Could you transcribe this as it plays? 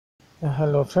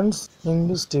Hello friends, in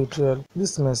this tutorial,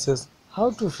 this message how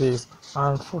to fix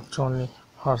unfortunately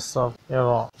WhatsApp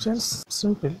error. Friends,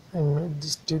 simple. I made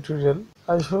this tutorial.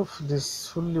 I hope this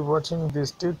fully watching this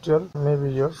tutorial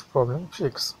maybe your problem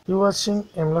fix. You watching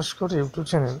M.Laskar YouTube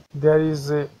channel. There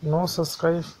is a no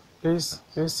subscribe. Please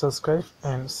subscribe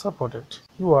and support it.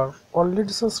 You are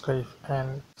already subscribed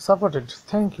and supported.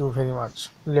 Thank you very much.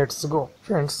 Let's go.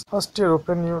 Friends, first you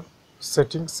open your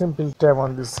settings. Simple tap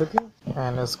on this setting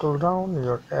and scroll down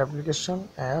your application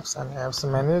apps and apps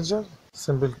manager.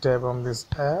 Simple tap on this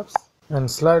apps and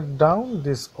slide down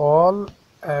this all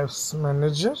apps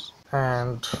manager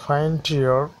and find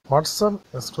your WhatsApp.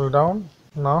 Scroll down.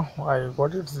 Now I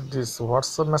got it, this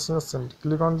WhatsApp messenger. Simply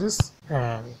click on this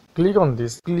and click on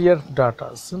this clear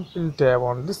data. Simple tap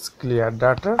on this clear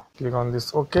data. Click on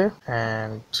this OK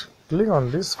and click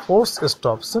on this force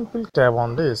stop. Simple tap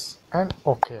on this and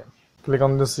OK. Click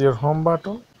on this your home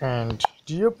button and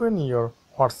reopen your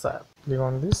WhatsApp. Click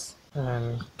on this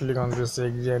and click on this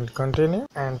agree and continue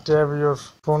and tap your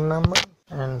phone number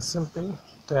and simple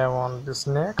tap on this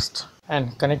next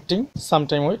and connecting.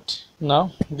 Sometime wait.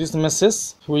 Now this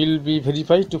message will be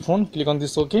verified to phone. Click on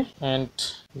this OK and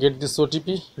get this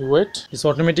OTP. You wait. It's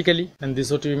automatically and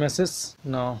this OTP message.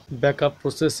 Now backup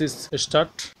process is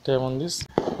start. Tap on this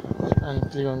and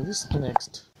click on this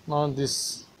next. Now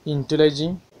this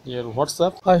intelligent your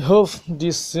WhatsApp. I hope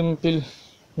this simple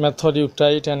method you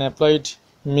tried and applied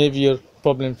maybe your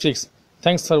problem fixed.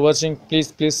 Thanks for watching.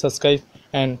 Please subscribe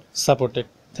and support it.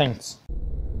 Thanks.